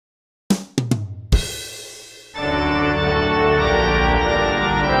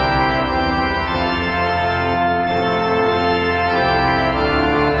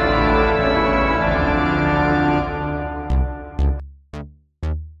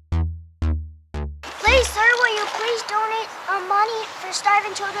Please, sir, will you please donate money for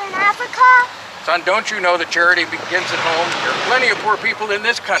starving children in Africa? Son, don't you know that charity begins at home? There are plenty of poor people in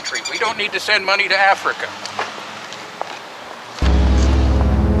this country. We don't need to send money to Africa.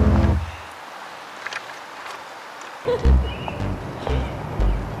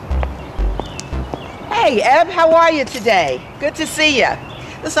 Hey, Eb, how are you today? Good to see you.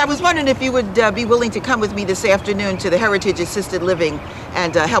 Listen, I was wondering if you would be willing to come with me this afternoon to the Heritage Assisted Living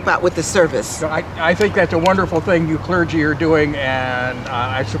and help out with the service. So I think that's a wonderful thing you clergy are doing, and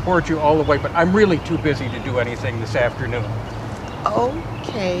I support you all the way, but I'm really too busy to do anything this afternoon.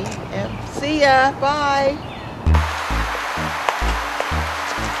 Okay, Eb. See ya. Bye.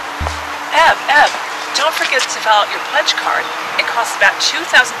 Eb, don't forget to fill out your pledge card. It costs about $2,000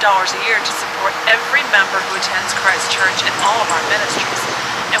 a year to support every member who attends Christ Church and all of our ministries.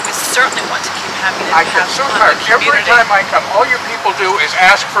 And we certainly want to keep having an impact I get so on tired. the community. Every time I come, all you people do is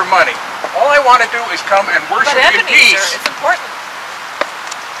ask for money. All I want to do is come and worship in peace. It's important.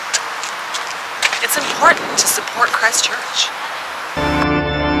 It's important to support Christ Church.